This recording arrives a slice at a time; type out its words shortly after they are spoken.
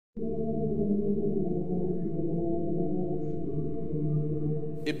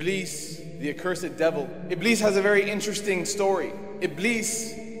Iblees, the accursed devil. Iblees has a very interesting story.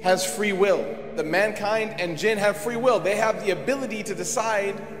 Iblees has free will. The mankind and jinn have free will. They have the ability to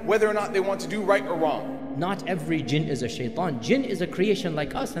decide whether or not they want to do right or wrong. Not every jinn is a shaitan. Jinn is a creation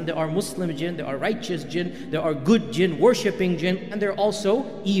like us, and there are Muslim jinn, there are righteous jinn, there are good jinn, worshipping jinn, and there are also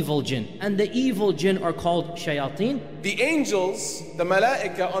evil jinn. And the evil jinn are called shayateen. The angels, the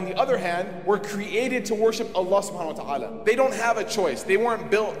malaika, on the other hand, were created to worship Allah subhanahu wa ta'ala. They don't have a choice. They weren't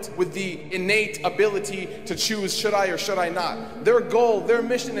built with the innate ability to choose should I or should I not. Their goal, their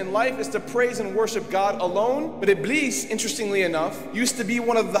mission in life is to praise and worship God alone. But Iblees, interestingly enough, used to be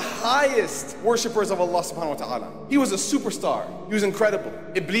one of the highest worshippers of Allah subhanahu wa ta'ala. He was a superstar. He was incredible.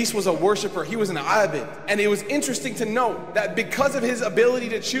 Iblees was a worshipper. He was an abid. And it was interesting to note that because of his ability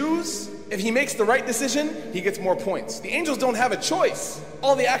to choose, if he makes the right decision, he gets more points. The angels don't have a choice.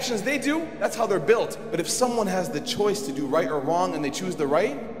 All the actions they do, that's how they're built. But if someone has the choice to do right or wrong and they choose the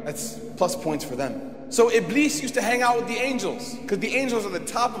right, that's plus points for them. So Iblees used to hang out with the angels, because the angels are the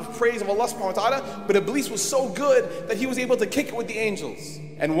top of praise of Allah subhanahu wa ta'ala, but Iblees was so good that he was able to kick it with the angels.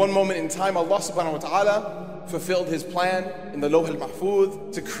 And one moment in time, Allah subhanahu wa ta'ala fulfilled his plan in the Lawh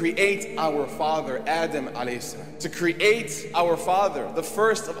al-Mahfuz to create our father, Adam alayhi salam. To create our father, the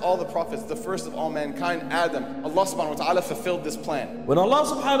first of all the prophets, the first of all mankind, Adam. Allah subhanahu wa ta'ala fulfilled this plan. When Allah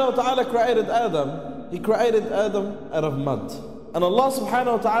subhanahu wa ta'ala created Adam, He created Adam out of mud. And Allah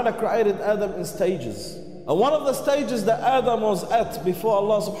subhanahu wa ta'ala created Adam in stages. And one of the stages that Adam was at before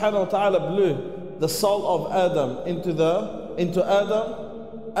Allah subhanahu wa ta'ala blew the soul of Adam into Adam,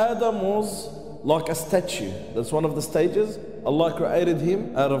 Adam was like a statue. That's one of the stages. Allah created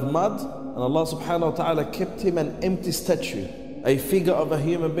him out of mud, and Allah subhanahu wa ta'ala kept him an empty statue, a figure of a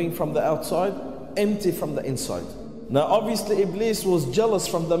human being from the outside, empty from the inside. Now obviously Iblees was jealous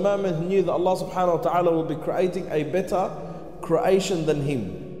from the moment he knew that Allah subhanahu wa ta'ala will be creating a better creation than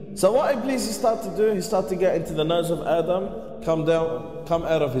him. So what Iblees started to do, he started to get into the nose of Adam, come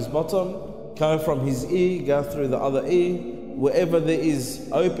out of his bottom, come from his ear, go through the other ear, wherever there is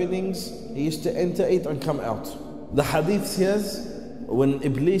openings, he used to enter it and come out. The hadith says, when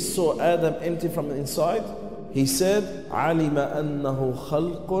Iblees saw Adam empty from the inside, he said, عَلِمَ أَنَّهُ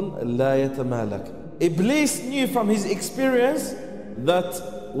خَلْقٌ لَا يَتَمَالَكَ. Iblees knew from his experience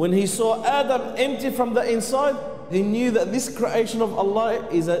that when he saw Adam empty from the inside, he knew that this creation of Allah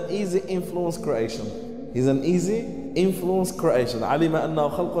is an easy influence creation. He's an easy influence creation. عَلِمَ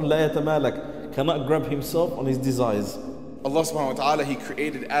أَنَّهُ خَلْقٌ لَا يَتَمَالَكَ. Cannot grab himself on his desires. Allah subhanahu wa ta'ala, He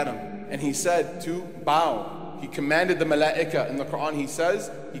created Adam, and He said to bow. He commanded the malaika. In the Quran He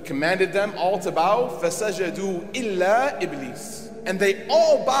says, He commanded them all to bow. فَسَجَدُوا إِلَّا إِبْلِيسِ. And they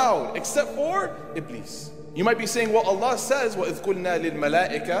all bowed except for Iblees. You might be saying, well, Allah says, وَإِذْ قُلْنَا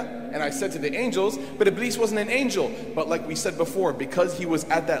لِلْمَلَائِكَةِ, and I said to the angels, but Iblees wasn't an angel. But like we said before, because he was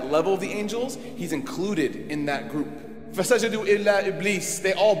at that level of the angels, he's included in that group. فَسَجَدُوا إِلَّا إِبْلِيسِ.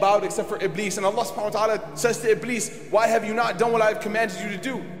 They all bowed except for Iblees. And Allah subhanahu wa ta'ala says to Iblees, why have you not done what I have commanded you to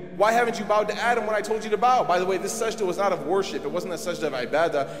do? Why haven't you bowed to Adam when I told you to bow? By the way, this sajda was not of worship. It wasn't a sajda of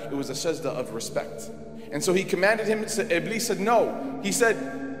ibadah. It was a sajda of respect. And so he commanded him. Iblees said no. He said,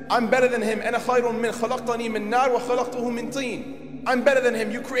 I'm better than him. أَنَا خَيْرٌ مِّنْ خَلَقْتَنِي مِنْ نَارٍ وَخَلَقْتُهُ مِنْ طِينٍ. I'm better than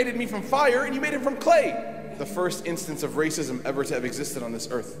him. You created me from fire and you made him from clay. The first instance of racism ever to have existed on this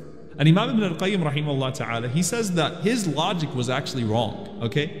earth. And Imam Ibn al-Qayyim rahimahullah ta'ala, he says that his logic was actually wrong,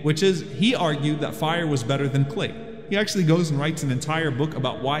 okay? Which is, he argued that fire was better than clay. He actually goes and writes an entire book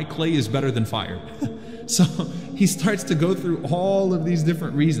about why clay is better than fire. So he starts to go through all of these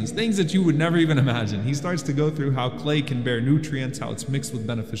different reasons, things that you would never even imagine. He starts to go through how clay can bear nutrients, how it's mixed with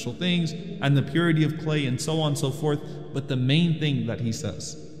beneficial things, and the purity of clay, and so on and so forth. But the main thing that he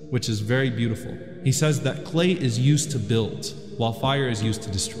says, which is very beautiful, he says that clay is used to build, while fire is used to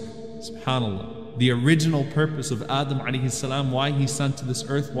destroy. SubhanAllah. The original purpose of Adam alayhi salam, why he's sent to this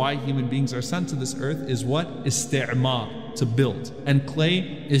earth, why human beings are sent to this earth, is what? Isti'mar, to build. And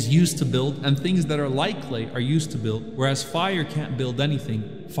clay is used to build, and things that are like clay are used to build, whereas fire can't build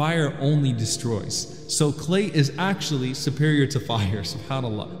anything. Fire only destroys. So clay is actually superior to fire,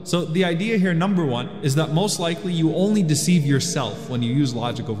 subhanAllah. So the idea here, number one, is that most likely you only deceive yourself when you use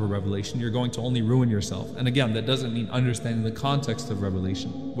logic over revelation. You're going to only ruin yourself. And again, that doesn't mean understanding the context of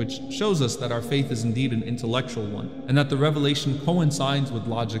revelation, which shows us that our faith is indeed an intellectual one, and that the revelation coincides with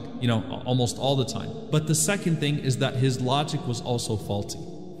logic, almost all the time. But the second thing is that his logic was also faulty.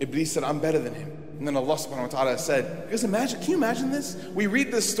 Iblees said, I'm better than him. And then Allah subhanahu wa ta'ala said, because can you imagine this? We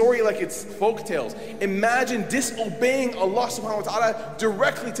read this story like it's folk tales. Imagine disobeying Allah subhanahu wa ta'ala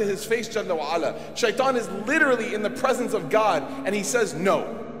directly to his face, Jalla wa ala. Shaitan is literally in the presence of God, and he says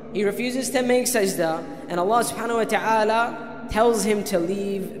no. He refuses to make sajda, and Allah subhanahu wa ta'ala tells him to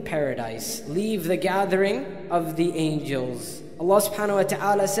leave paradise, leave the gathering of the angels. Allah subhanahu wa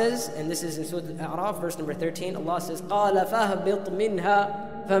ta'ala says, and this is in Surah Al-A'raf, verse number 13, Allah says, قَالَ فَهْبِطْ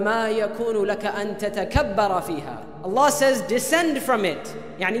مِنْهَا فَمَا يَكُونُ لَكَ أَن تَتَكَبَّرَ فِيهَا. Allah says, descend from it.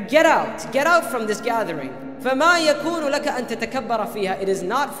 Yani get out from this gathering. فَمَا يَكُونُ لَكَ أَن تَتَكَبَّرَ فِيهَا. It is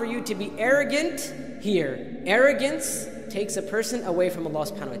not for you to be arrogant here. Arrogance takes a person away from Allah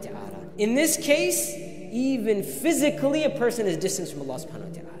subhanahu wa ta'ala. In this case, even physically, a person is distanced from Allah subhanahu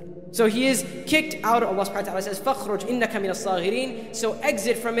wa ta'ala. So he is kicked out. Allah subhanahu wa ta'ala says, فَخْرُجْ إِنَّكَ مِنَ الصَّاغِرِينَ. So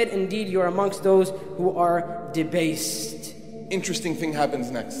exit from it. Indeed, you are amongst those who are debased. Interesting thing happens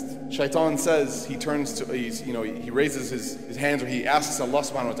next. Shaitan says, he turns to, he raises his hands, or he asks Allah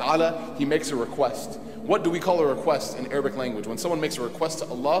subhanahu wa ta'ala, he makes a request. What do we call a request in Arabic language? When someone makes a request to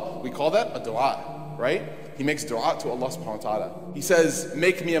Allah, we call that a dua, right? He makes dua to Allah subhanahu wa ta'ala. He says,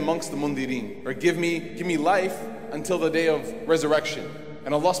 make me amongst the mundirin, or give me life until the day of resurrection.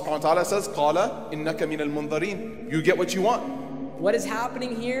 And Allah subhanahu wa ta'ala says, قَالَ إِنَّكَ مِنَ الْمُنذَرِينَ. You get what you want. What is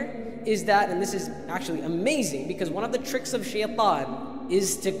happening here is that, and this is actually amazing, because one of the tricks of shaitan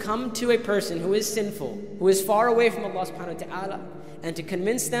is to come to a person who is sinful, who is far away from Allah subhanahu wa ta'ala, and to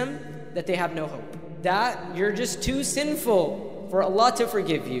convince them that they have no hope. That you're just too sinful for Allah to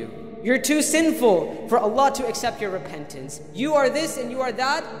forgive you. You're too sinful for Allah to accept your repentance. You are this and you are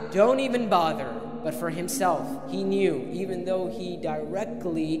that, don't even bother. But for himself, he knew, even though he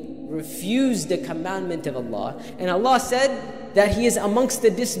directly refused the commandment of Allah, and Allah said that he is amongst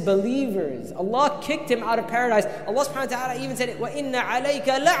the disbelievers. Allah kicked him out of paradise. Allah subhanahu wa ta'ala even said, وَإِنَّ عَلَيْكَ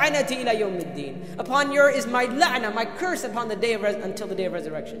لَعْنَةِ إِلَى يَوْمِ الدِّينِ. Upon your is my la'na, my curse upon the day of until the day of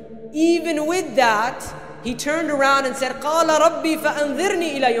resurrection. Even with that, he turned around and said, قَالَ رَبِّي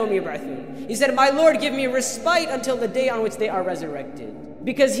فَأَنذِرْنِي إِلَى يَوْمِ يُبْعَثُونَ. He said, my Lord, give me respite until the day on which they are resurrected.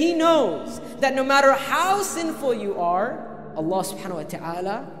 Because he knows that no matter how sinful you are, Allah subhanahu wa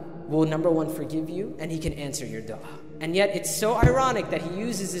ta'ala will, number one, forgive you, and he can answer your dua. And yet it's so ironic that he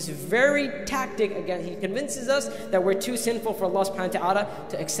uses this very tactic again. He convinces us that we're too sinful for Allah subhanahu wa ta'ala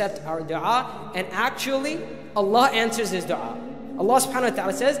to accept our dua, and actually Allah answers his dua. Allah subhanahu wa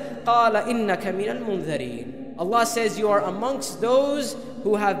ta'ala says, قَالَ إِنَّكَ مِنَ الْمُنذَرِينَ. Allah says you are amongst those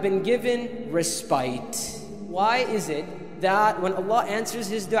who have been given respite. Why is it that when Allah answers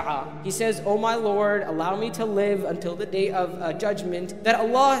his dua, he says, oh my Lord, allow me to live until the day of judgment, that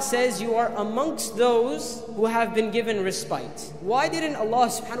Allah says you are amongst those who have been given respite? Why didn't Allah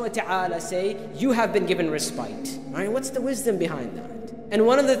subhanahu wa ta'ala say, you have been given respite? Right? What's the wisdom behind that? And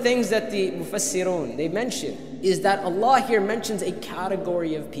one of the things that the Mufassirun, they mention, is that Allah here mentions a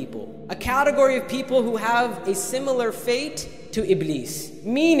category of people. A category of people who have a similar fate to Iblees.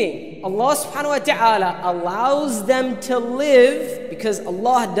 Meaning, Allah subhanahu wa ta'ala allows them to live because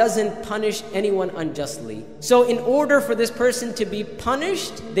Allah doesn't punish anyone unjustly. So in order for this person to be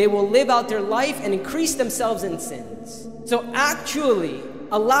punished, they will live out their life and increase themselves in sins. So actually,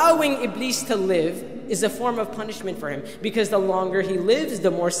 allowing Iblees to live is a form of punishment for him, because the longer he lives, the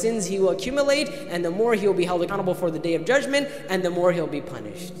more sins he will accumulate, and the more he will be held accountable for the day of judgment, and the more he'll be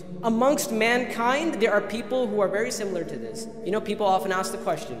punished. Amongst mankind, there are people who are very similar to this. You know, people often ask the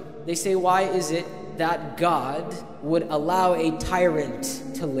question, they say, why is it that God would allow a tyrant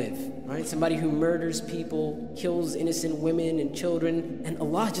to live? Right? Somebody who murders people, kills innocent women and children, and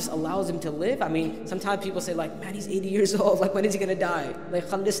Allah just allows him to live? I mean, sometimes people say, like, man, he's 80 years old, like, when is he gonna die? Like,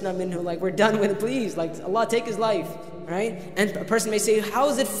 khallisna minhu, like, we're done with it, please, like, Allah take his life, right? And a person may say, how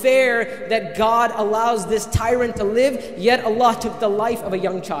is it fair that God allows this tyrant to live, yet Allah took the life of a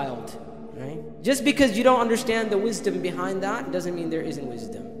young child, right? Just because you don't understand the wisdom behind that doesn't mean there isn't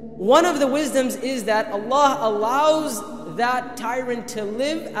wisdom. One of the wisdoms is that Allah allows that tyrant to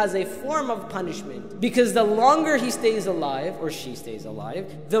live as a form of punishment, because the longer he stays alive, or she stays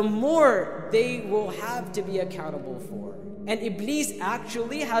alive, the more they will have to be accountable for. And Iblees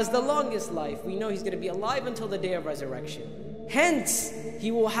actually has the longest life. We know he's going to be alive until the day of resurrection. Hence,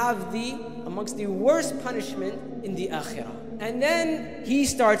 he will have amongst the worst punishment in the akhirah. And then he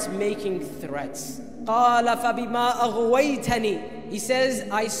starts making threats. قَالَ فَبِمَا أَغْوَيْتَنِي. He says,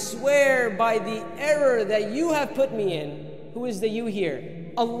 I swear by the error that you have put me in. Who is the you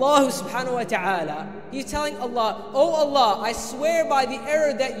here? Allah subhanahu wa ta'ala. He's telling Allah, oh Allah, I swear by the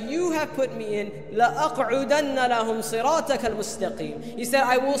error that you have put me in, لَأَقْعُدَنَّ لَهُمْ صِرَاطَكَ الْمُسْتَقِيمِ. He said,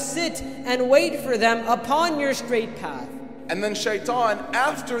 I will sit and wait for them upon your straight path. And then Shaitan,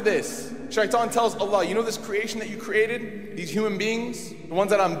 after this, Shaitan tells Allah, you know this creation that you created? These human beings, the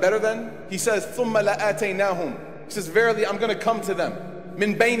ones that I'm better than? He says, ثُمَّ لَآتَيْنَاهُمْ. He says, verily, I'm going to come to them.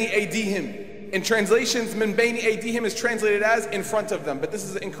 مِنْ بَيْنِ أَيْدِيهِمْ. In translations, min bayni aydihim is translated as in front of them, but this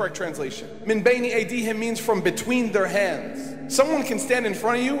is an incorrect translation. Min bayni aydihim means from between their hands. Someone can stand in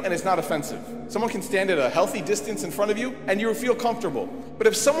front of you and it's not offensive. Someone can stand at a healthy distance in front of you and you will feel comfortable. But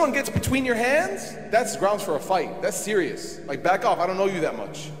if someone gets between your hands, that's grounds for a fight. That's serious. Like, back off, I don't know you that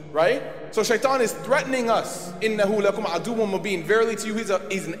much, right? So Shaitan is threatening us. Innahu lakum aduwwun mubin. Verily to you,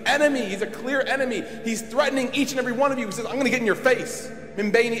 he's an enemy. He's a clear enemy. He's threatening each and every one of you. He says, I'm going to get in your face. Min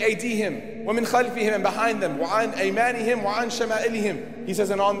bayni aydihim wa min khalfihim, and behind them, wa an aymanihim wa an shama'ilihim. He says,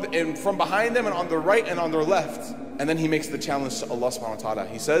 and from behind them and on their right and on their left. And then he makes the challenge to Allah subhanahu wa ta'ala.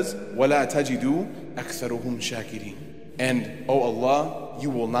 He says, وَلَا تَجِدُوا أَكْثَرُهُمْ شَاكِرِينَ. And, oh Allah, you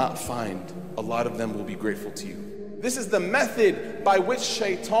will not find a lot of them will be grateful to you. This is the method by which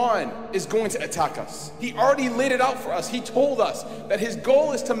Shaitan is going to attack us. He already laid it out for us. He told us that his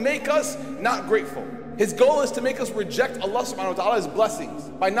goal is to make us not grateful. His goal is to make us reject Allah subhanahu wa ta'ala's blessings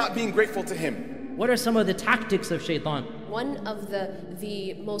by not being grateful to him. What are some of the tactics of Shaitan? One of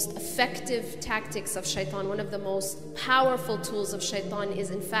the most effective tactics of Shaitan, one of the most powerful tools of Shaitan is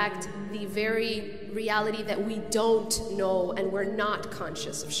in fact the very reality that we don't know and we're not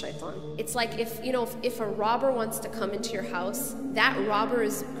conscious of Shaitan. It's like if a robber wants to come into your house, that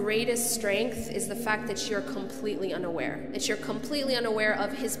robber's greatest strength is the fact that you're completely unaware. That you're completely unaware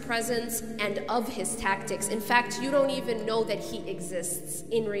of his presence and of his tactics. In fact, you don't even know that he exists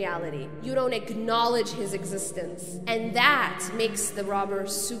in reality. You don't acknowledge his existence. And that makes the robber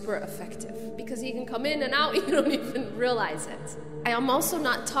super effective because he can come in and out, you don't even realize it. I am also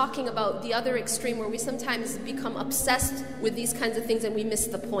not talking about the other extreme where we sometimes become obsessed with these kinds of things and we miss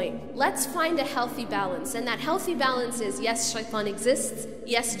the point. Let's find a healthy balance, and that healthy balance is, yes, Shaitan exists,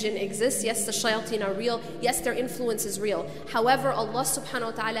 yes, jinn exists, yes, the shayateen are real, yes, their influence is real. However, Allah subhanahu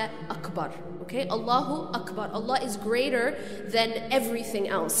wa ta'ala akbar. Okay, Allahu Akbar. Allah is greater than everything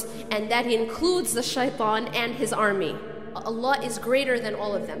else, and that includes the Shaitan and his army. Allah is greater than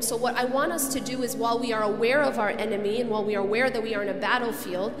all of them. So what I want us to do is, while we are aware of our enemy and while we are aware that we are in a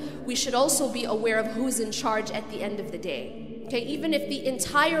battlefield, we should also be aware of who's in charge at the end of the day. Okay, even if the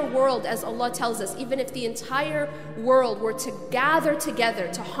entire world, as Allah tells us, even if the entire world were to gather together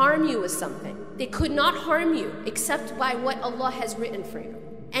to harm you with something, they could not harm you except by what Allah has written for you.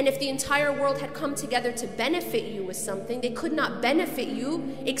 And if the entire world had come together to benefit you with something, they could not benefit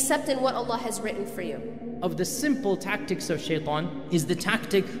you except in what Allah has written for you. Of the simple tactics of Shaitan is the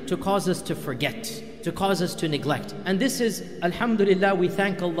tactic to cause us to forget, to cause us to neglect. And this is, alhamdulillah, we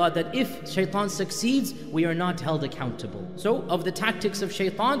thank Allah that if Shaitan succeeds, we are not held accountable. So of the tactics of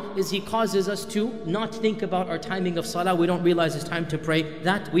Shaitan is he causes us to not think about our timing of salah. We don't realize it's time to pray.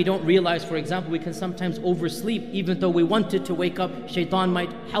 That we don't realize, for example, we can sometimes oversleep. Even though we wanted to wake up, Shaitan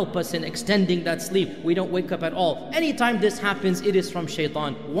might help us in extending that sleep. We don't wake up at all. Anytime this happens, it is from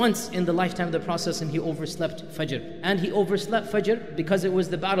Shaitan. Once in the lifetime of the Prophet, he overslept Fajr. And he overslept Fajr because it was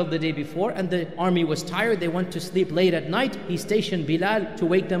the battle the day before and the army was tired. They went to sleep late at night. He stationed Bilal to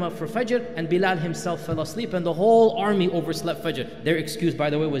wake them up for Fajr, and Bilal himself fell asleep, and the whole army overslept Fajr. Their excuse, by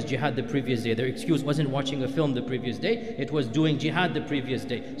the way, was jihad the previous day. Their excuse wasn't watching a film the previous day. It was doing jihad the previous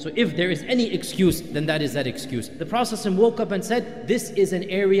day. So if there is any excuse, then that is that excuse. The Prophet woke up and said, this is an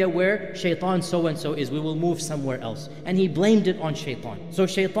area where Shaitan so-and-so is. We will move somewhere else. And he blamed it on Shaitan. So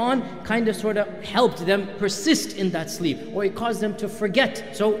Shaitan kind of sort of helped them persist in that sleep, or it caused them to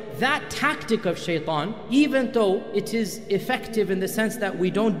forget. So that tactic of Shaitan, even though it is effective in the sense that we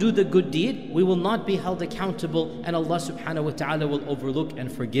don't do the good deed, we will not be held accountable, and Allah subhanahu wa ta'ala will overlook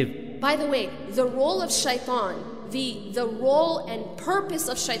and forgive. By the way, the role of Shaitan, the role and purpose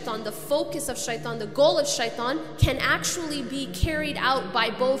of Shaitan, the focus of Shaitan, the goal of Shaitan can actually be carried out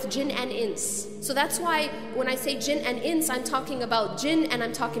by both jinn and ins. So that's why when I say jinn and ins, I'm talking about jinn and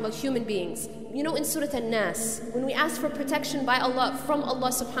I'm talking about human beings. You know, in Surah An-Nas, when we ask for protection by Allah, from Allah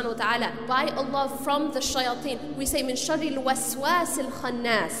subhanahu wa ta'ala, by Allah from the shayateen, we say, min sharri al-waswas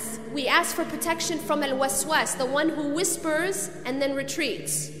al-khannas. We ask for protection from al-waswas, the one who whispers and then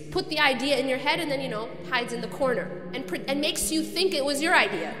retreats. Put the idea in your head and then, hides in the corner and makes you think it was your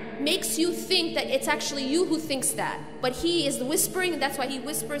idea. Makes you think that it's actually you who thinks that. But he is whispering, and that's why he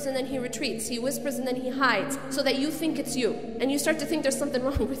whispers and then he retreats. He whispers and then he hides, so that you think it's you. And you start to think there's something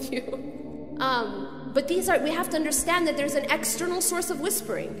wrong with you. But we have to understand that there's an external source of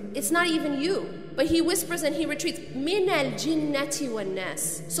whispering. It's not even you. But he whispers and he retreats. Min al-jinnati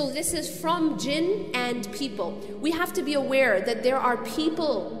wan-nas. So this is from jinn and people. We have to be aware that there are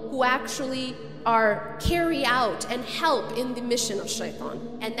people who actually carry out and help in the mission of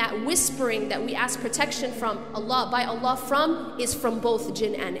Shaitan. And that whispering that we ask protection from Allah, by Allah from, is from both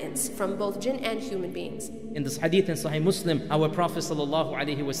jinn and ins, from both jinn and human beings. In this hadith in Sahih Muslim, our Prophet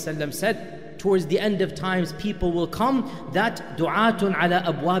ﷺ said, towards the end of times, people will come that du'atun ala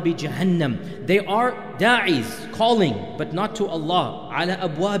abwabi jahannam. They are da'is, calling, but not to Allah. Ala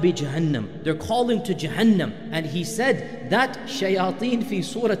abwabi jahannam. They're calling to Jahannam. And he said that shayateen fi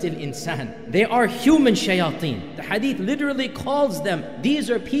surat al-insan. They are human shayateen. The hadith literally calls them, these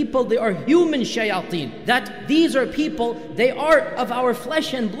are people, they are human shayateen. That these are people, they are of our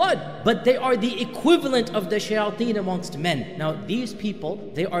flesh and blood, but they are the equivalent of the shayateen amongst men. Now these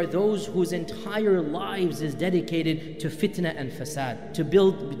people, they are those whose entire lives is dedicated to fitna and fasad,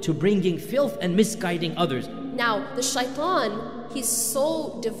 to bringing filth and misguiding others. Now, the shaitan, he's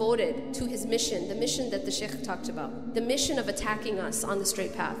so devoted to his mission, the mission that the Sheikh talked about, the mission of attacking us on the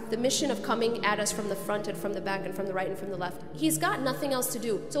straight path, the mission of coming at us from the front and from the back and from the right and from the left. He's got nothing else to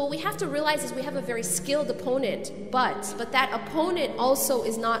do. So what we have to realize is we have a very skilled opponent, but that opponent also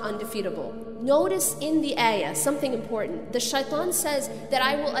is not undefeatable. Notice in the ayah something important. The shaitan says that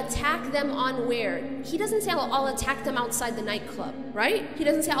I will attack them on where? He doesn't say I'll attack them outside the nightclub, right? He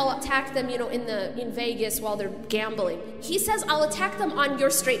doesn't say I'll attack them, in Vegas while they're gambling. He says I'll attack them on your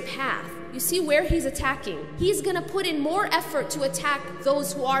straight path. You see where he's attacking? He's gonna put in more effort to attack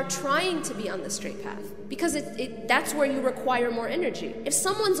those who are trying to be on the straight path, because that's where you require more energy. If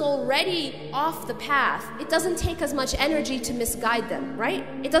someone's already off the path, it doesn't take as much energy to misguide them, right?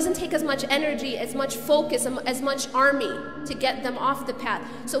 It doesn't take as much energy, as much focus, as much army to get them off the path.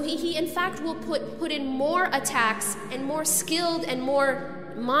 So he in fact will put in more attacks and more skilled and more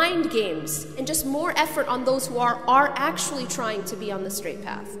mind games and just more effort on those who are actually trying to be on the straight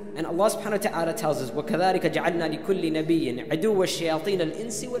path. And Allah subhanahu wa ta'ala tells us, وَكَذَلِكَ جَعَلْنَا لِكُلِّ نَبِيٍّ عَدُوَّ الشَّيَاطِينَ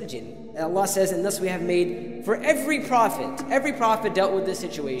الْإِنسِ وَالْجِنِّ. Allah says, and thus we have made for every prophet dealt with this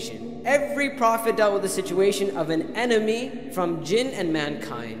situation. Every prophet dealt with the situation of an enemy from jinn and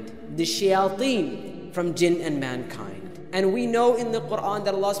mankind. The shayateen from jinn and mankind. And we know in the Quran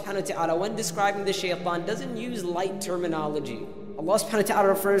that Allah subhanahu wa ta'ala, when describing the shaytan, doesn't use light terminology. Allah subhanahu wa ta'ala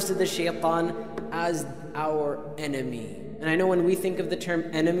refers to the shaytan as our enemy. And I know when we think of the term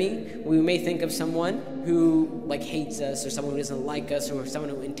enemy, we may think of someone who hates us, or someone who doesn't like us, or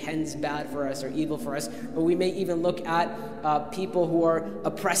someone who intends bad for us or evil for us. Or we may even look at people who are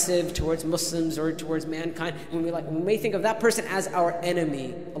oppressive towards Muslims or towards mankind. And we may think of that person as our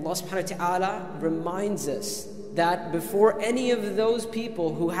enemy. Allah subhanahu wa ta'ala reminds us that before any of those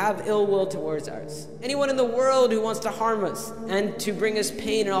people who have ill will towards us, anyone in the world who wants to harm us and to bring us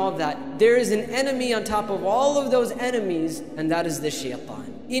pain and all of that, there is an enemy on top of all of those enemies, and that is the shaytan.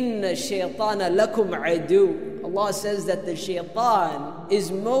 Inna shaytana lakum adu. Allah says that the shaytan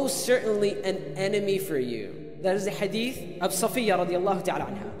is most certainly an enemy for you. That is the hadith of Safiya radiallahu ta'ala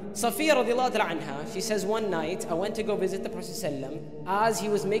anha. Safiya radiallahu ta'ala anha, she says, one night I went to go visit the Prophet ﷺ as he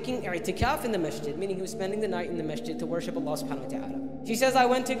was making i'tikaf in the masjid, meaning he was spending the night in the masjid to worship Allah subhanahu wa ta'ala. She says, I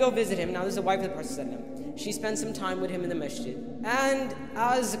went to go visit him. Now this is the wife of the Prophet ﷺ. She spent some time with him in the masjid, and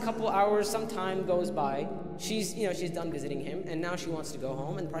as a couple hours, some time goes by, she's done visiting him, and now she wants to go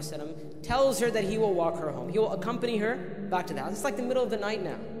home, and the Prophet ﷺ tells her that he will walk her home. He will accompany her back to the house. It's like the middle of the night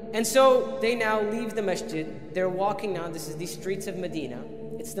now. And so they now leave the masjid. They're walking now. This is the streets of Medina.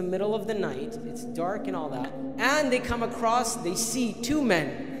 It's the middle of the night, it's dark and all that. And they see two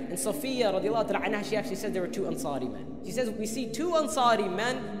men. And Safiya radiallahu ta'ala anha, she actually said there were two Ansari men. She says, we see two Ansari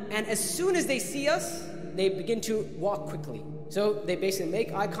men, and as soon as they see us, they begin to walk quickly. So they basically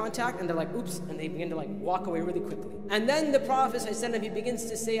make eye contact, and they're like, oops, and they begin to walk away really quickly. And then the Prophet ﷺ, he begins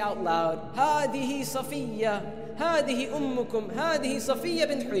to say out loud, Hadihi Safiya, Hadihi Ummukum, Hadihi Safiya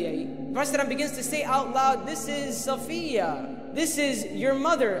bint Huyay. The Prophet ﷺ begins to say out loud, this is Safiya. This is your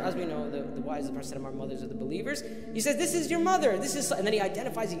mother. As we know, the wives of the Prophet are mothers of the believers. He says, this is your mother. And then he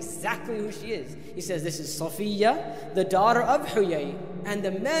identifies exactly who she is. He says, this is Safiya, the daughter of Huyay. And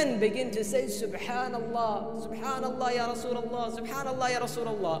the men begin to say, Subhanallah, Subhanallah ya Rasulullah, Subhanallah ya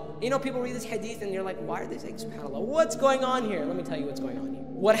Rasulullah. People read this hadith and you're like, why are they saying Subhanallah? What's going on here? Let me tell you what's going on here.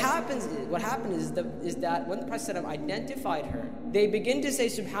 What happened is that when the Prophet identified her, they begin to say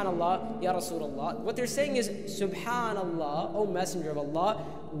Subhanallah ya Rasulullah. What they're saying is, Subhanallah, O Messenger of Allah,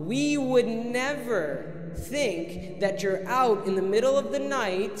 we would never think that you're out in the middle of the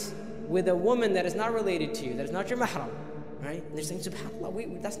night with a woman that is not related to you, that is not your mahram. Right? And they're saying,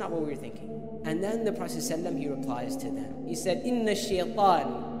 SubhanAllah, that's not what we were thinking. And then the Prophet ﷺ, he replies to them. He said, Inna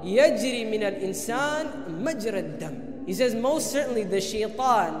shaytan yajri min al-insan majra dam. He says, most certainly the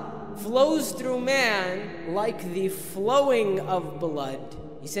shaytan flows through man like the flowing of blood.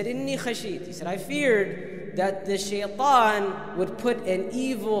 He said, Inni khashit. He said, I feared that the shaitan would put an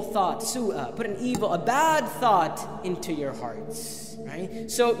evil thought, put a bad thought into your hearts. Right?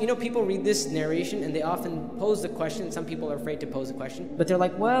 So, people read this narration and they often pose the question. Some people are afraid to pose the question, but they're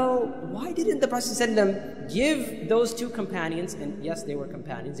like, well, why didn't the Prophet ﷺ give those two companions, and yes, they were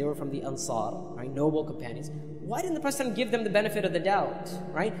companions, they were from the Ansar, right? Noble companions. Why didn't the Prophet ﷺ give them the benefit of the doubt,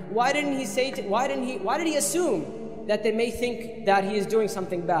 right? Why did he assume that they may think that he is doing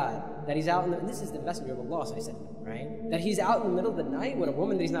something bad? That he's out and this is the Messenger of Allah, right? That he's out in the middle of the night with a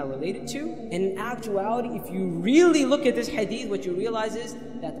woman that he's not related to. And in actuality, if you really look at this hadith, what you realize is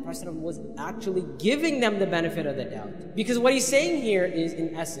that the Prophet was actually giving them the benefit of the doubt. Because what he's saying here is,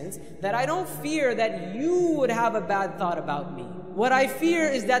 in essence, that I don't fear that you would have a bad thought about me. What I fear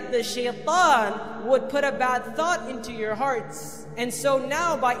is that the shaitan would put a bad thought into your hearts. And so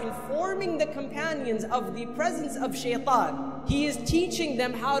now, by informing the companions of the presence of shaitan, he is teaching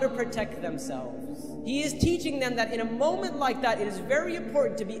them how to protect themselves. He is teaching them that in a moment like that, it is very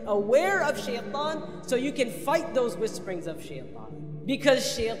important to be aware of shaitan so you can fight those whisperings of shaitan.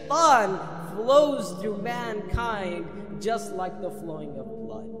 Because shaitan flows through mankind just like the flowing of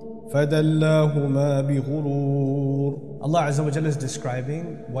blood. فَدَلَّاهُمَا بِغُرُورٍ. Allah Azza wa Jalla is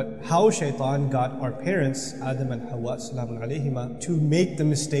describing how Shaytan got our parents, Adam and Hawa, Assalamu alayhima, to make the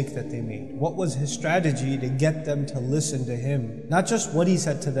mistake that they made. What was his strategy to get them to listen to him? Not just what he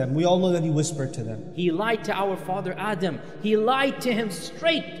said to them. We all know that he whispered to them. He lied to our father Adam. He lied to him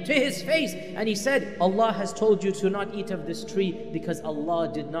straight to his face. And he said, Allah has told you to not eat of this tree because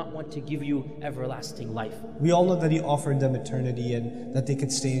Allah did not want to give you everlasting life. We all know that he offered them eternity and that they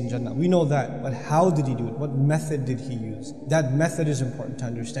could stay in Jannah. We know that. But how did he do it? What method did he use? That method is important to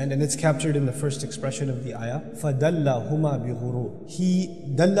understand, and it's captured in the first expression of the ayah. فَدَلَّهُمَا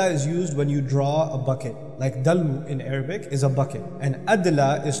بِغُرُورٍ. Dalla is used when you draw a bucket. Like dalmu in Arabic is a bucket. And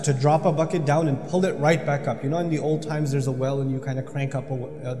adla is to drop a bucket down and pull it right back up. In the old times there's a well and you kind of crank up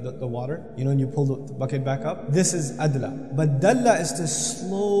the water. And you pull the bucket back up. This is adla. But dalla is to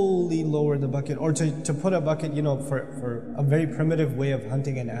slowly lower the bucket, or to put a bucket, for a very primitive way of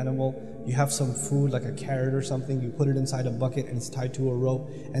hunting an animal. You have some food like a carrot or something, you put it inside a bucket and it's tied to a rope,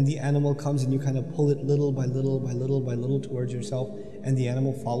 and the animal comes and you kind of pull it little by little by little by little towards yourself, and the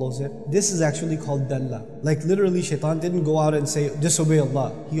animal follows it. This is actually called dalla. Like literally, Shaitan didn't go out and say, disobey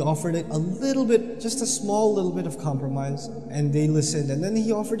Allah. He offered it a little bit, just a small little bit of compromise, and they listened, and then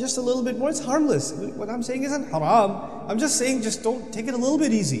he offered just a little bit more. It's harmless. What I'm saying isn't haram. I'm just saying, just don't take it a little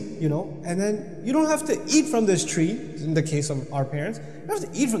bit easy, and then you don't have to eat from this tree. In the case of our parents, you don't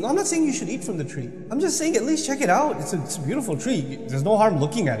have to eat from. I'm not saying you should eat from the tree. I'm just saying at least check it out. It's a beautiful tree. There's no harm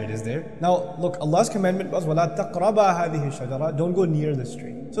looking at it, is there? Now, look, Allah's commandment was, وَلَا تَقْرَبَا هَذِهِ الشَّجَرَةِ. Don't go near this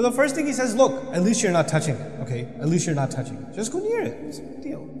tree. So the first thing he says, look, at least you're not touching it, okay? At least you're not touching it. Just go near it. It's a big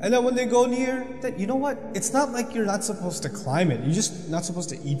deal. And then when they go near, that, you know what? It's not like you're not supposed to climb it. You're just not supposed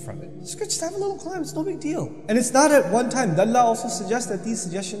to eat from it. Just have a little climb. It's no big deal. And it's not at one time. Dalla also suggests that these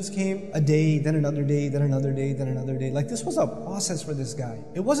suggestions came a day, then another day, then another day, then another day. Like this was a process for this guy.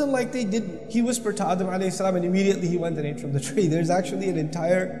 It wasn't like he whispered to Adam alayhi salam and immediately he went and ate from the tree. There's actually an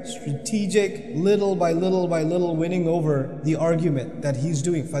entire strategic, little by little by little, winning over the argument that he's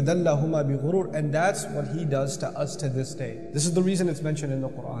doing. فَدَلَّهُمَا بِغُرُورٍ. And that's what he does to us to this day. This is the reason it's mentioned in the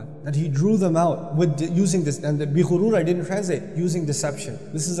Quran, that he drew them out with using this. And the bighurur I didn't translate, using deception.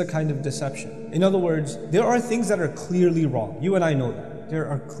 This is a kind of deception. In other words, there are things that are clearly wrong. You and I know that. There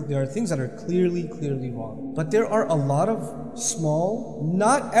are things that are clearly wrong. But there are a lot of small,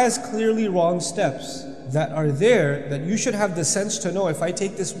 not as clearly wrong steps that are there that you should have the sense to know, if I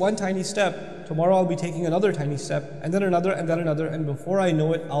take this one tiny step, tomorrow I'll be taking another tiny step, and then another, and then another, and before I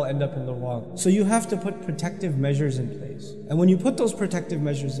know it, I'll end up in the wrong. So you have to put protective measures in place. And when you put those protective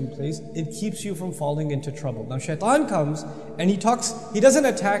measures in place, it keeps you from falling into trouble. Now Shaitan comes and he doesn't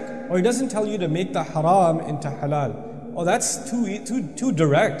attack, or he doesn't tell you to make the haram into halal. Oh, that's too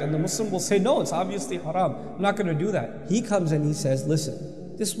direct, and the Muslim will say, no, it's obviously haram. I'm not going to do that. He comes and he says,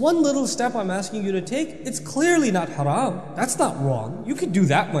 listen, this one little step I'm asking you to take, it's clearly not haram. That's not wrong. You could do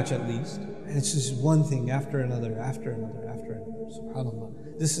that much at least. And it's just one thing after another, after another, after another.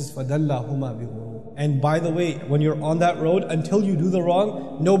 SubhanAllah. This is فَدَلَّهُمَا بِغُرُورٍ. And by the way, when you're on that road, until you do the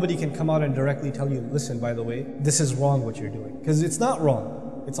wrong, nobody can come out and directly tell you, listen, by the way, this is wrong what you're doing. Because it's not wrong.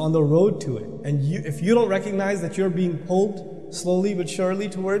 It's on the road to it. And if you don't recognize that you're being pulled slowly but surely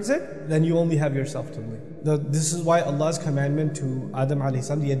towards it, then you only have yourself to blame. This is why Allah's commandment to Adam alayhi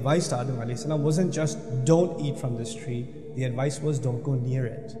salam, the advice to Adam alayhi salam, wasn't just don't eat from this tree. The advice was don't go near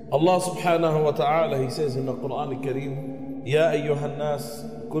it. Allah subhanahu wa ta'ala, He says in the Quran al-Kareem, Ya ayyuhan nas,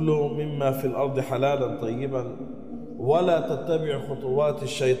 kulu mimma fil ardi halalan tayyiban, وَلَا تَتَّبِعْ خُطُوَاتِ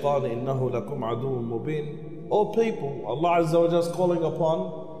الشَّيْطَانِ إِنَّهُ لَكُمْ عَدُوٌ مُبِينٌ. O people, Allah Azza wa Jalla is calling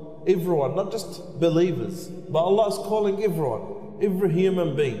upon everyone, not just believers, but Allah is calling everyone, every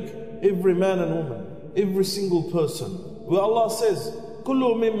human being, every man and woman, every single person. Where Allah says, كُلُّ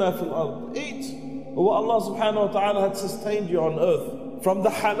مِمَّا فِي الْأَرْضِ. Eat what Allah subhanahu wa ta'ala had sustained you on earth, from the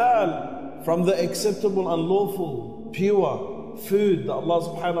halal, from the acceptable and lawful, pure food that Allah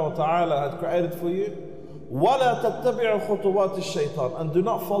subhanahu wa ta'ala had created for you. وَلَا تَتَّبِعُ خُطُوَاتِ الشَّيْطَانِ. And do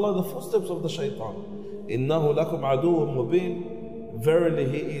not follow the footsteps of the shaitan. إِنَّهُ لَكُمْ عَدُوٌ مُبِينٌ. Verily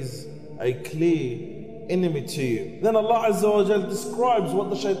he is a clear enemy to you. Then Allah Azza wa Jal describes what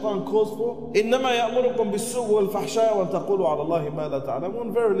the shaitan calls for. إِنَّمَا يَأْمُرُكُمْ بِالسُّوءِ وَالْفَحْشَاءِ وَتَقُولُوا عَلَى اللَّهِ مَا لَا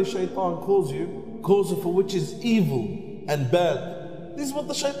تَعْلَمُونَ. Verily shaitan calls you for which is evil and bad. This is what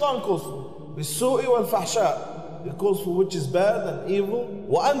the shaitan calls for. بِالسُّوءِ وَالْفَحْشَاءِ. It calls for which is bad and evil.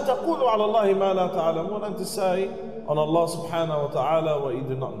 وَأَن تَقُولُوا عَلَى اللَّهِ مَا لَا تَعْلَمُونَ. And to say on Allah subhanahu wa ta'ala what you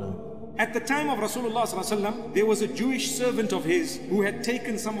do not know. At the time of Rasulullah ﷺ, there was a Jewish servant of his who had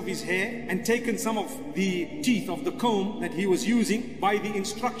taken some of his hair and taken some of the teeth of the comb that he was using by the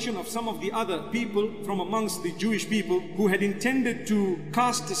instruction of some of the other people from amongst the Jewish people who had intended to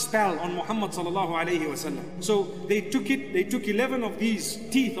cast a spell on Muhammad ﷺ. So they took 11 of these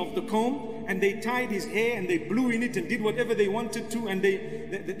teeth of the comb and they tied his hair and they blew in it and did whatever they wanted to, and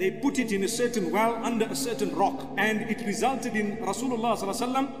they put it in a certain well under a certain rock, and it resulted in Rasulullah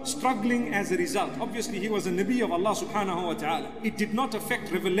ﷺ struggling as a result. Obviously he was a Nabi of Allah subhanahu wa ta'ala. It did not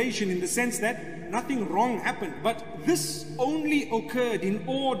affect revelation in the sense that nothing wrong happened, but this only occurred in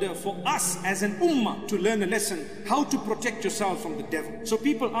order for us as an ummah to learn a lesson how to protect yourself from the devil. So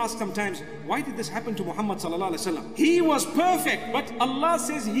people ask sometimes, why did this happen to Muhammad sallallahu alaihi wasallam? He was perfect, but Allah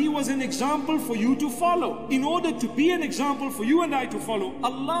says he was an example for you to follow. In order to be an example for you and I to follow,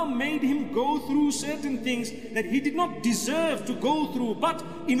 Allah made him go through certain things that he did not deserve to go through, but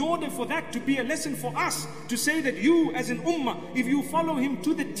in order for that to be a lesson for us, to say that you as an ummah, if you follow him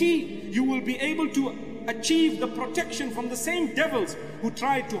to the T, you will be able to achieve the protection from the same devils who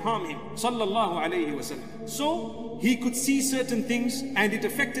tried to harm him, sallallahu alayhi wasallam. So he could see certain things and it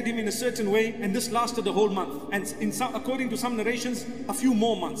affected him in a certain way, and this lasted a whole month, and according to some narrations a few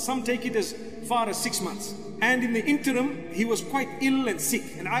more months. Some take it as far as 6 months. And in the interim he was quite ill and sick,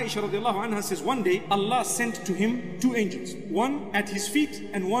 and Aisha radiallahu anha says one day Allah sent to him 2 angels, one at his feet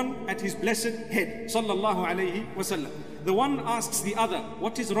and one at his blessed head, sallallahu alayhi wasallam. The one asks the other,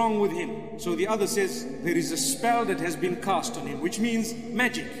 what is wrong with him? So the other says, there is a spell that has been cast on him, which means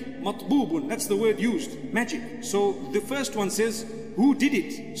magic. Matbubun, that's the word used, magic. So the first one says, who did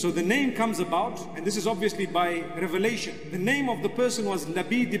it? So the name comes about, and this is obviously by revelation. The name of the person was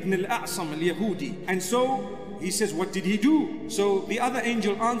Labid ibn al-A'sam al-Yahudi. And so he says, what did he do? So the other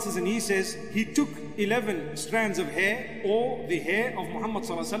angel answers and he says, he took 11 strands of hair, or the hair of Muhammad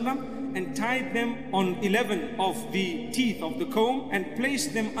sallallahu alaihi wasallam, and tied them on 11 of the teeth of the comb and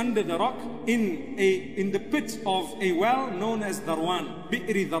placed them under the rock in the pit of a well known as Darwan,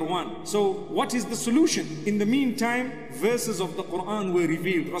 Bi'ri Darwan. So what is the solution? In the meantime, verses of the Quran were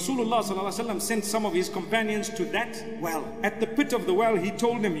revealed. Rasulullah sallallahu alaihi wasallam sent some of his companions to that well. At the pit of the well, he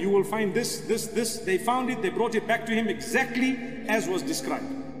told them, you will find this, this, this. They found it, they brought it back to him exactly as was described.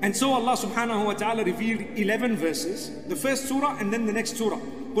 And so Allah subhanahu wa ta'ala revealed 11 verses, the first surah and then the next surah.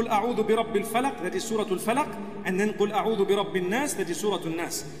 قُلْ أَعُوذُ بِرَبِّ الْفَلَقِ, that is Surah Al-Falaq, and then قُلْ أَعُوذُ بِرَبِّ النَّاسِ, that is Surah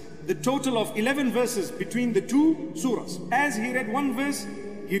Al-Nas. The total of 11 verses between the 2 surahs. As he read one verse,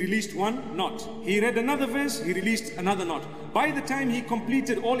 he released one knot. He read another verse, he released another knot. By the time he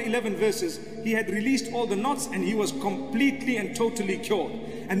completed all 11 verses, he had released all the knots and he was completely and totally cured.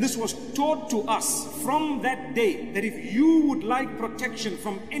 And this was taught to us from that day, that if you would like protection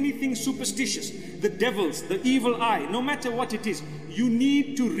from anything superstitious, the devils, the evil eye, no matter what it is, you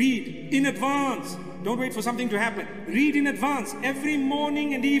need to read in advance. Don't wait for something to happen. Read in advance every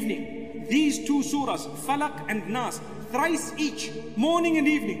morning and evening. These 2 surahs, Falaq and Nas, thrice each, morning and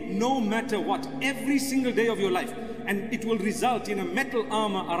evening, no matter what, every single day of your life. And it will result in a metal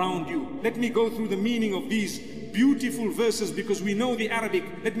armor around you. Let me go through the meaning of these beautiful verses because we know the Arabic.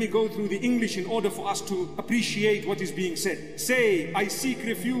 Let me go through the English in order for us to appreciate what is being said. Say, I seek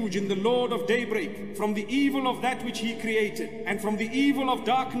refuge in the Lord of daybreak, from the evil of that which he created, and from the evil of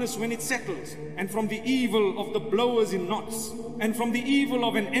darkness when it settles, and from the evil of the blowers in knots, and from the evil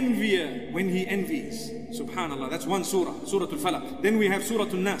of an envier when he envies. Subhanallah, that's one surah, Surah Al-Falaq. Then we have Surah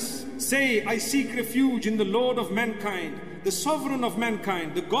Al-Nas. Say, I seek refuge in the Lord of mankind, the sovereign of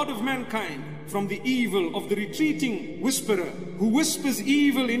mankind, the God of mankind, from the evil of the retreating whisperer, who whispers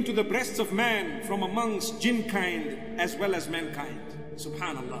evil into the breasts of man from amongst jinn kind as well as mankind.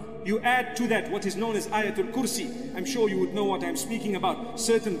 Subhanallah. you add to that what is known as Ayatul Kursi. I'm sure you would know what I'm speaking about.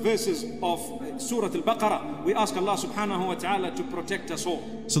 Certain verses of Surah Al-Baqarah. We ask Allah subhanahu wa ta'ala to protect us all.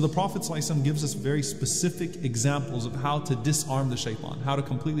 So the Prophet ﷺ gives us very specific examples of how to disarm the shaitan, how to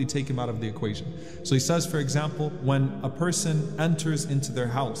completely take him out of the equation. So he says, for example, when a person enters into their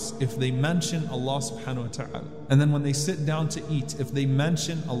house, if they mention Allah subhanahu wa ta'ala, and then when they sit down to eat, if they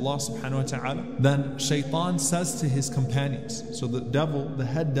mention Allah subhanahu wa ta'ala, then shaitan says to his companions, so the devil, the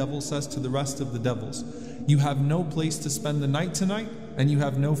head devil says to the rest of the devils, you have no place to spend the night tonight, and you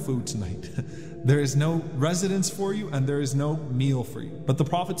have no food tonight. There is no residence for you and there is no meal for you. But the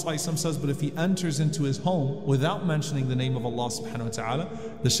Prophet ﷺ says, but if he enters into his home without mentioning the name of Allah subhanahu wa ta'ala,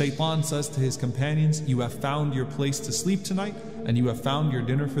 the shaitan says to his companions, you have found your place to sleep tonight and you have found your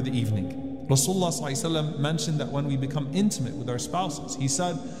dinner for the evening. Rasulullah ﷺ mentioned that when we become intimate with our spouses, he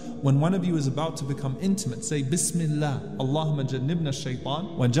said, when one of you is about to become intimate, say Bismillah, Allahumma jannibna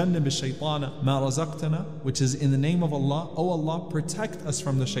shaitan, wa jannib shaitana ma razaqtana, which is in the name of Allah, O Allah, protect us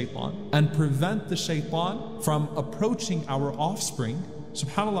from the shaitan and prevent the shaitan from approaching our offspring.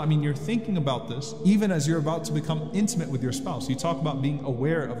 SubhanAllah, I mean, you're thinking about this even as you're about to become intimate with your spouse. You talk about being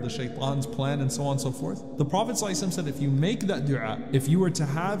aware of the shaitan's plan and so on and so forth. The Prophet ﷺ said, if you make that dua, if you were to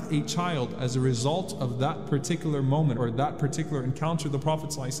have a child as a result of that particular moment or that particular encounter, the Prophet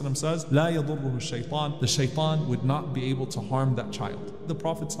ﷺ says, La yadurruhu shaitan, the shaitan would not be able to harm that child. The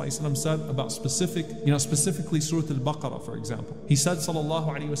Prophet ﷺ said about specifically Surah Al-Baqarah, for example. He said, sallallahu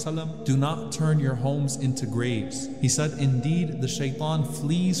alaihi wasallam, do not turn your homes into graves. He said, indeed, the shaitan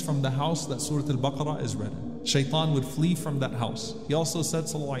flees from the house that Surah Al-Baqarah is read in. Shaitan would flee from that house. He also said,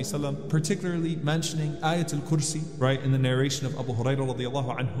 sallallahu alaihi wasallam, particularly mentioning Ayatul Kursi, right, in the narration of Abu Hurairah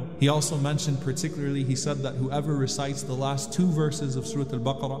radiallahu anhu. He also mentioned particularly, he said that whoever recites the last 2 verses of Surah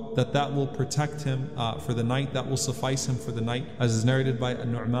Al-Baqarah, that will protect him for the night, that will suffice him for the night, as is narrated by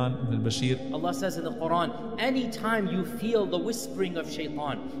Nouman ibn Bashir. Allah says in the Quran, anytime you feel the whispering of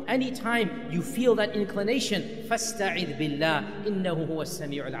shaitan, anytime you feel that inclination, فَاسْتَعِذْ بِاللَّهِ إِنَّهُ هُوَ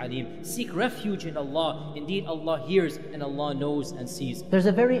السَّمِيعُ الْعَلِيمُ. Seek refuge in Allah. Indeed, Allah hears and Allah knows and sees. There's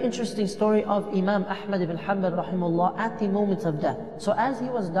a very interesting story of Imam Ahmad ibn Hanbal rahimahullah at the moment of death. So as he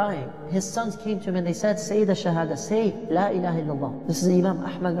was dying, his sons came to him and they said, say the shahada, say La ilaha illallah. This is Imam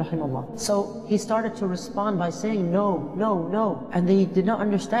Ahmad rahimahullah. So he started to respond by saying no, no, no. And they did not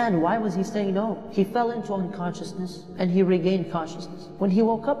understand why was he saying no. He fell into unconsciousness and he regained consciousness. When he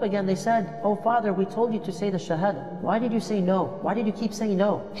woke up again, they said, oh father, we told you to say the shahada. Why did you say no? Why did you keep saying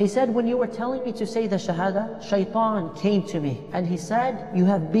no? He said, when you were telling me to say the shahada, Shaitan came to me and he said, you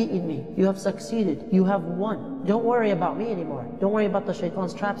have beaten me, you have succeeded, you have won. Don't worry about me anymore. Don't worry about the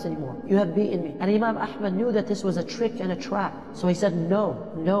shaitan's traps anymore. You have beaten me. And Imam Ahmad knew that this was a trick and a trap. So he said,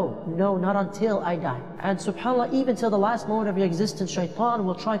 no, no, no, not until I die. And subhanAllah, even till the last moment of your existence, shaitan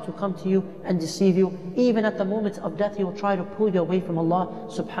will try to come to you and deceive you. Even at the moment of death, he will try to pull you away from Allah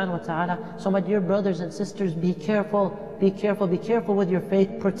subhanahu wa ta'ala. So my dear brothers and sisters, be careful. Be careful, be careful with your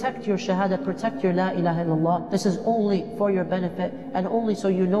faith. Protect your shahada, protect your la ilaha illallah. This is only for your benefit and only so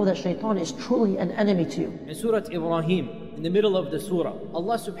you know that shaitan is truly an enemy to you. In Surah Ibrahim, in the middle of the surah,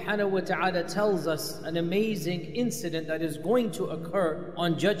 Allah subhanahu wa ta'ala tells us an amazing incident that is going to occur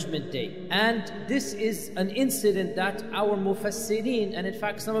on Judgment Day. And this is an incident that our mufassirin, and in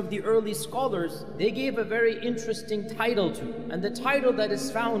fact some of the early scholars, they gave a very interesting title to. And the title that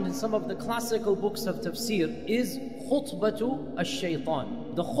is found in some of the classical books of tafsir is Khutbatu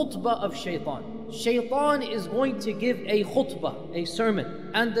al-Shaytan, the khutbah of shaitan. Shaitan is going to give a khutbah, a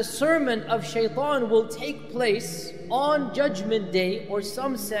sermon. And the sermon of shaitan will take place on Judgment Day, or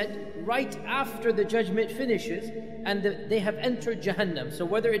some said right after the judgment finishes and they have entered Jahannam. So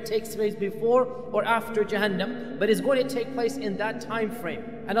whether it takes place before or after Jahannam, but it's going to take place in that time frame.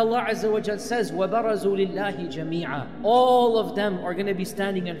 And Allah Azza wa Jal says, وَبَرَزُوا لِلَّهِ جَمِيعًا. All of them are going to be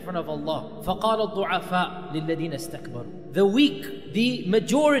standing in front of Allah. فَقَالَ الضُّعَفَاء لِلَّذِينَ اسْتَكْبَرُوا. The weak, the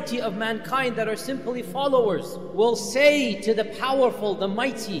majority of mankind that are simply followers, will say to the powerful, the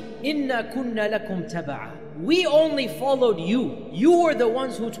mighty, إِنَّا كُنَّا لَكُمْ تَبَعًا. We only followed you. You were the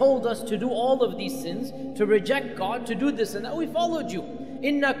ones who told us to do all of these sins, to reject God, to do this and that. We followed you.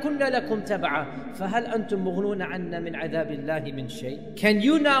 إِنَّا كُنَّا لَكُمْ تَبَعًا فَهَلْ أَنْتُمْ مُغْنُونَ عَنَّا مِنْ عَذَابِ اللَّهِ مِنْ شَيْءٍ. Can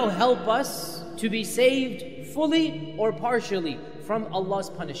you now help us to be saved fully or partially from Allah's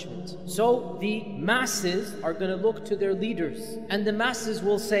punishment? So the masses are going to look to their leaders, and the masses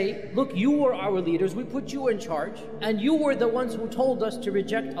will say, look, you were our leaders, we put you in charge, and you were the ones who told us to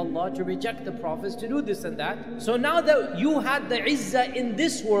reject Allah, to reject the prophets, to do this and that. So now that you had the izzah in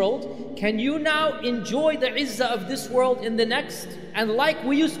this world, can you now enjoy the izzah of this world in the next? And like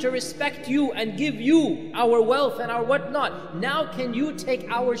we used to respect you and give you our wealth and our whatnot, now can you take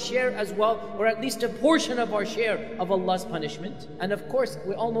our share as well, or at least a portion of our share of Allah's punishment? And of course,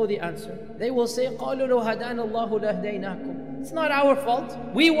 we all know the answer. They will say, قَالُوا لَوْ هَدَانَ اللَّهُ لَهْدَيْنَاكُمْ. It's not our fault.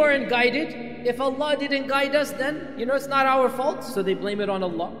 We weren't guided. If Allah didn't guide us, then, it's not our fault. So they blame it on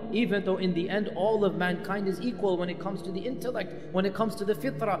Allah. Even though in the end, all of mankind is equal when it comes to the intellect, when it comes to the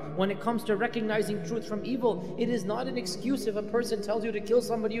fitrah, when it comes to recognizing truth from evil. It is not an excuse if a person tells you to kill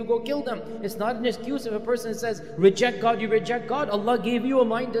somebody, you go kill them. It's not an excuse if a person says, reject God, you reject God. Allah gave you a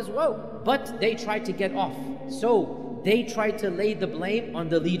mind as well. But they try to get off. So they try to lay the blame on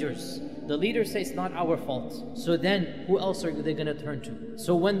the leaders. The leaders say it's not our fault. So then who else are they going to turn to?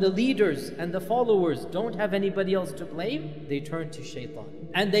 So when the leaders and the followers don't have anybody else to blame, they turn to Shaytan.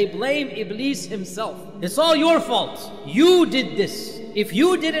 And they blame Iblees himself. It's all your fault. You did this. If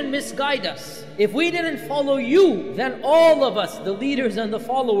you didn't misguide us, if we didn't follow you, then all of us, the leaders and the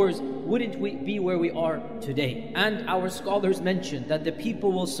followers, wouldn't we be where we are today? And our scholars mentioned that the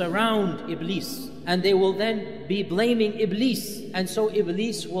people will surround Iblees and they will then be blaming Iblees. And so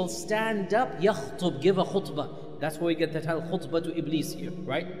Iblees will stand up, yakhtub, give a khutbah. That's where we get the title khutbah to Iblees here,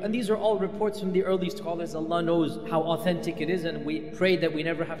 right? And these are all reports from the early scholars. Allah knows how authentic it is, and we pray that we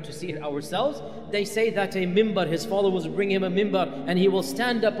never have to see it ourselves. They say that a mimbar, his followers bring him a mimbar, and he will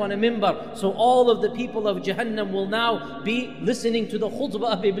stand up on a mimbar. So all of the people of Jahannam will now be listening to the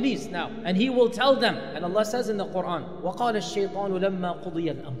khutbah of Iblees now. And he will tell them, and Allah says in the Quran, وَقَالَ الشَّيْطَانُ لَمَّا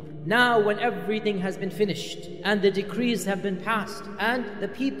قُضِيَ الْأَمْرُ. Now when everything has been finished and the decrees have been passed and the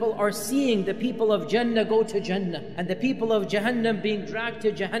people are seeing the people of Jannah go to Jannah and the people of Jahannam being dragged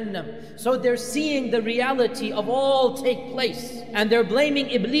to Jahannam, so they're seeing the reality of all take place and they're blaming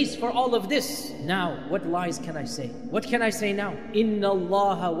Iblees for all of this. Now what lies can I say? What can I say now? إِنَّ اللَّهَ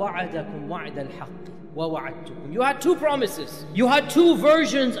وَعَدَكُمْ وَعْدَ الْحَقِّ. You had two promises. You had two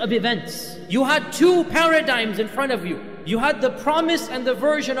versions of events. You had two paradigms in front of you. You had the promise and the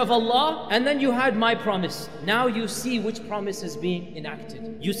version of Allah, and then you had my promise. Now you see which promise is being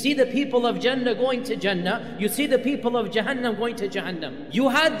enacted. You see the people of Jannah going to Jannah. You see the people of Jahannam going to Jahannam. You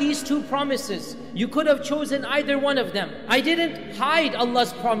had these two promises. You could have chosen either one of them. I didn't hide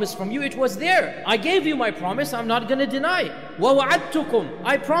Allah's promise from you. It was there. I gave you my promise. I'm not going to deny. وَوَعَدْتُكُمْ.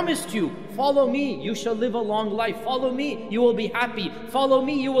 I promised you. Follow me, you shall live a long life. Follow me, you will be happy. Follow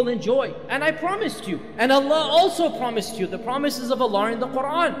me, you will enjoy. And I promised you. And Allah also promised you. The promises of Allah in the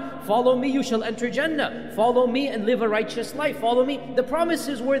Quran. Follow me, you shall enter Jannah. Follow me and live a righteous life. Follow me. The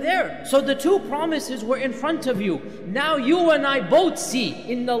promises were there. So the two promises were in front of you. Now you and I both see.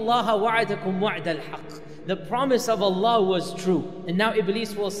 إِنَّ اللَّهَ وَعَدَكُمْ وَعْدَ الْحَقِّ. The promise of Allah was true. And now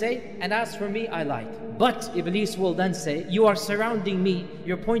Iblees will say, and as for me, I lied. But Iblees will then say, you are surrounding me,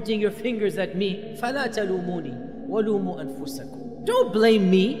 you're pointing your fingers at me. فَلَا تَلُومُونِي وَلُومُوا أَنفُسَكُمْ. Don't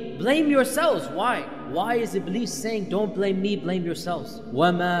blame me, blame yourselves. Why? Why is Iblees saying, don't blame me, blame yourselves?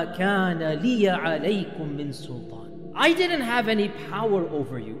 وَمَا كَانَ لِيَ عَلَيْكُمْ مِنْ سُلْطَانٍ. I didn't have any power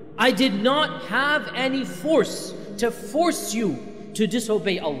over you. I did not have any force to force you to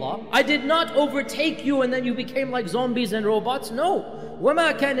disobey Allah. I did not overtake you and then you became like zombies and robots. No.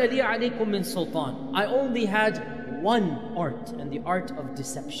 وَمَا كَانَ لِي عَلَيْكُمْ مِنْ سُلْطَانٍ. I only had one art, and the art of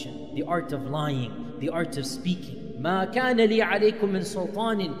deception, the art of lying, the art of speaking. مَا كَانَ لِي عَلَيْكُمْ مِنْ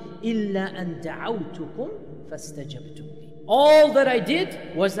سُلْطَانٍ إِلَّا أَنْ دَعَوْتُكُمْ فَاسْتَجَبْتُمْ لِي. All that I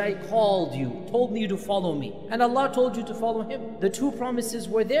did was I called you, told you to follow me. And Allah told you to follow Him. The two promises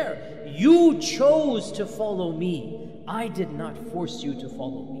were there. You chose to follow me. I did not force you to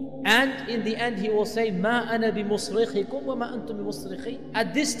follow me. And in the end He will say, مَا أَنَا بِمُصْرِخِكُمْ وَمَا أَنْتُمْ بِمُصْرِخِي.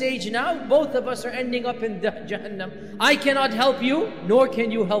 At this stage now, both of us are ending up in Jahannam. I cannot help you, nor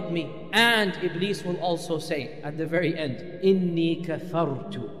can you help me. And Iblees will also say at the very end, إِنِّي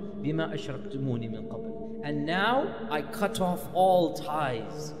كَفَرْتُ بِمَا أَشْرَكْتُمُونِ مِنْ قَبْلِ. And now I cut off all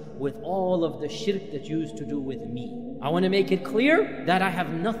ties with all of the shirk that you used to do with me. I want to make it clear that I have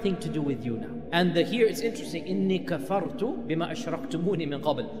nothing to do with you now. And here it's interesting. إِنِّي كَفَرْتُ بِمَا أَشْرَكْتُمُونِ مِنْ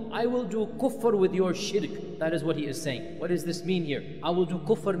قَبْلِ. I will do kufr with your shirk. That is what he is saying. What does this mean here? I will do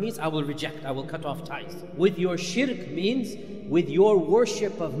kufr means I will reject, I will cut off ties. With your shirk means with your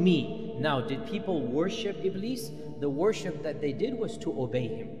worship of me. Now, did people worship Iblees? The worship that they did was to obey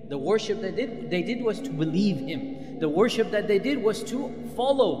him. The worship that they did was to believe him. The worship that they did was to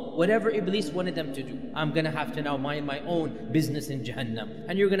follow whatever Iblees wanted them to do. I'm going to have to now mind my own business in Jahannam.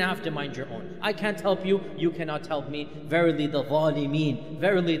 And you're going to have to mind your own. I can't help you. You cannot help me. Verily the zalimeen,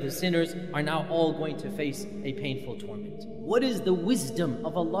 verily the sinners are now all going to face a painful torment. What is the wisdom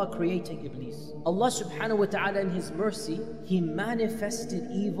of Allah creating Iblees? Allah subhanahu wa ta'ala in His mercy, He manifested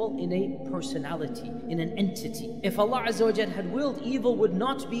evil in a personality, in an entity. If Allah Azza wa Jal had willed, evil would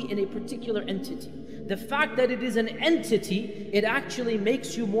not be in a particular entity. The fact that it is an entity, it actually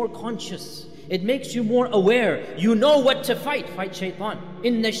makes you more conscious. It makes you more aware. You know what to fight. Fight shaitan.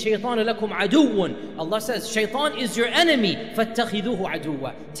 Inna shaytana lakum aduwwun. Allah says, shaitan is your enemy. فَاتَّخِذُوهُ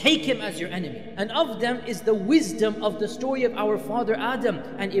عَدُوًّا. Take him as your enemy. And of them is the wisdom of the story of our father Adam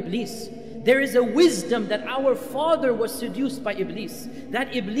and Iblees. There is a wisdom that our father was seduced by Iblees.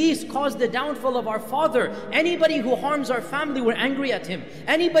 That Iblees caused the downfall of our father. Anybody who harms our family, we're angry at him.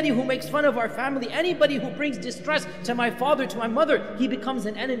 Anybody who makes fun of our family, anybody who brings distress to my father, to my mother, he becomes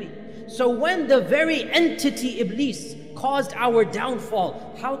an enemy. So when the very entity Iblees caused our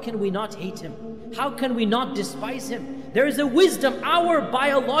downfall, how can we not hate him? How can we not despise him? There is a wisdom. Our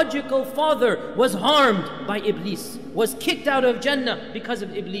biological father was harmed by Iblees, was kicked out of Jannah because of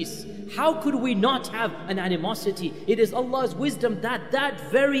Iblees. How could we not have an animosity? It is Allah's wisdom that that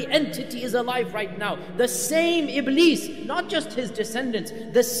very entity is alive right now. The same Iblees, not just his descendants,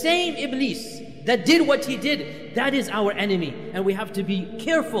 the same Iblees that did what he did, that is our enemy. And we have to be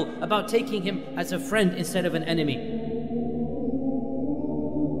careful about taking him as a friend instead of an enemy.